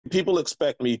people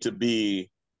expect me to be,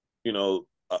 you know,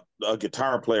 a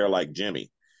guitar player like Jimmy,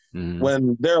 Hmm.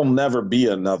 when there'll never be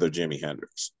another Jimi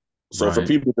Hendrix. So for Right.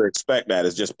 people to expect that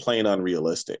is just plain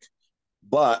unrealistic.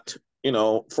 But,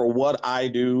 for what I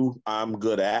do, I'm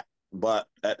good at. But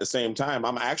at the same time,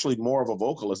 I'm actually more of a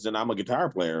vocalist than I'm a guitar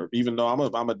player, even though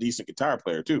I'm a decent guitar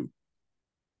player too.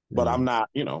 But I'm Mm.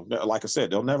 not, like I said,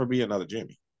 there'll never be another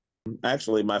Jimmy.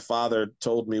 Actually, my father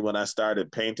told me when I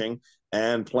started painting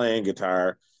and playing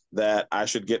guitar that I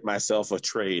should get myself a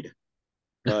trade.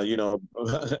 Uh, you know,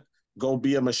 go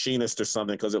be a machinist or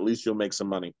something because at least you'll make some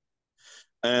money.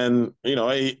 And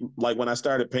like when I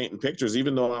started painting pictures,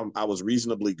 even though I was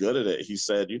reasonably good at it, he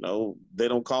said, they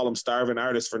don't call them starving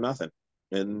artists for nothing,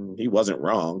 and he wasn't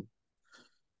wrong.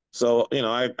 So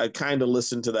I kind of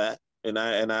listened to that, and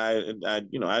I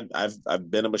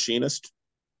I've been a machinist,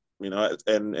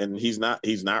 and he's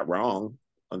not wrong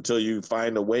until you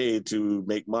find a way to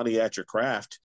make money at your craft.